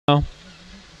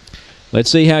Let's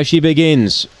see how she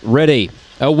begins. Ready.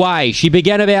 Away. She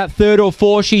began about third or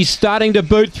fourth. She's starting to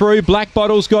boot through. Black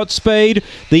Bottle's got speed.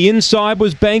 The inside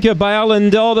was Banker Bale,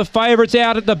 and the favourite's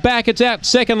out at the back. It's out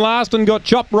second last and got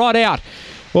chopped right out.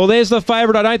 Well, there's the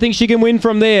favourite. I don't think she can win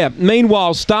from there.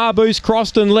 Meanwhile, Star Boost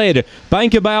crossed and led.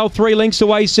 Banker Bale 3 lengths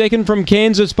away second from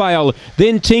Kansas Bale.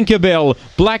 Then Tinkerbell.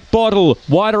 Black Bottle.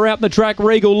 Wider out the track,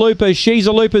 Regal Looper. She's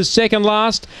a Looper's second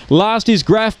last. Last is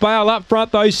Graf Bale up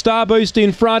front, though. Star Boost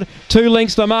in front. 2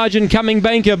 lengths the margin coming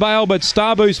Banker Bale, but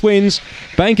Star Boost wins.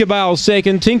 Banker Bale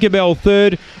second. Tinkerbell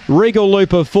third. Regal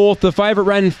Looper fourth. The favourite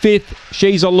ran fifth.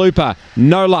 She's a Looper.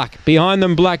 No luck. Behind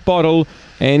them, Black Bottle.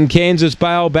 And Kansas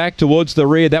Bale back towards the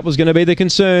rear. That was going to be the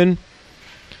concern.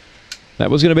 That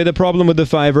was going to be the problem with the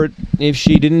favourite if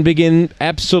she didn't begin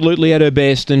absolutely at her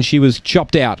best, and she was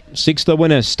chopped out. 6th the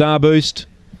winner, Star Boost.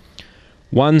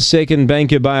 1 second,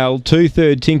 Banker Bale. 2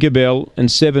 third, Tinkerbell.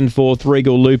 And 7 fourth,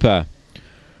 Regal Looper.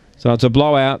 So it's a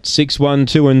blowout. 6, 1,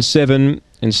 2 and 7.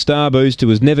 And Star Boost, who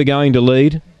was never going to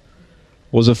lead,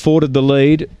 was afforded the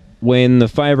lead when the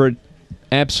favourite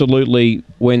absolutely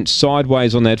went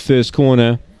sideways on that first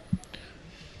corner,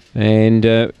 and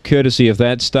courtesy of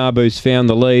that, Star Boost found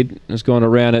the lead. Has gone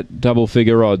around at double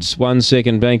figure odds. 1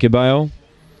 second, Banker Bale.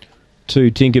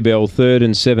 2 Tinkerbell third,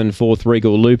 and 7 fourth,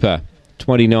 Regal Looper.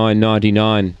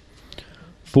 29.99.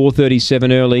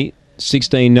 4.37 early.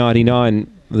 16.99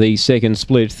 the second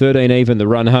split. 13 even the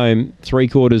run home.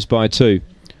 3/4 by 2.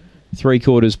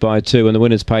 3/4 by 2, and the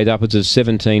winner's paid upwards of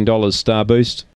 $17. Star Boost.